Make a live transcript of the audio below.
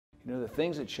You know, the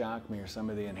things that shock me are some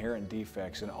of the inherent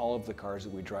defects in all of the cars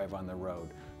that we drive on the road.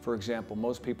 For example,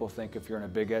 most people think if you're in a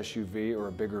big SUV or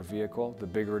a bigger vehicle, the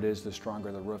bigger it is, the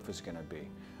stronger the roof is going to be.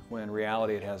 When in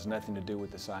reality, it has nothing to do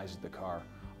with the size of the car.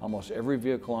 Almost every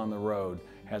vehicle on the road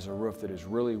has a roof that is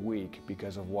really weak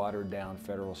because of watered down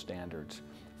federal standards.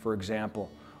 For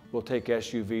example, we'll take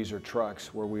SUVs or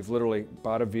trucks where we've literally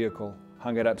bought a vehicle,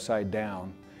 hung it upside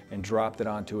down, and dropped it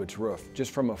onto its roof,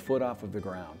 just from a foot off of the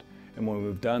ground. And when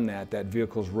we've done that, that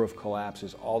vehicle's roof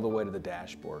collapses all the way to the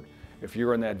dashboard. If you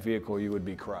were in that vehicle, you would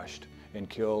be crushed and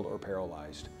killed or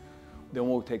paralyzed. Then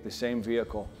we'll take the same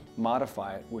vehicle,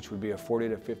 modify it, which would be a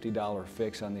 $40 to $50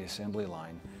 fix on the assembly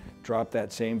line, drop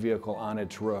that same vehicle on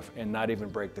its roof and not even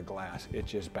break the glass, it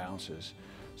just bounces.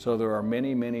 So there are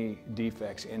many, many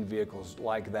defects in vehicles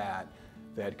like that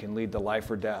that can lead to life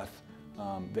or death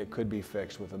that could be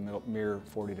fixed with a mere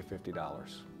 $40 to $50.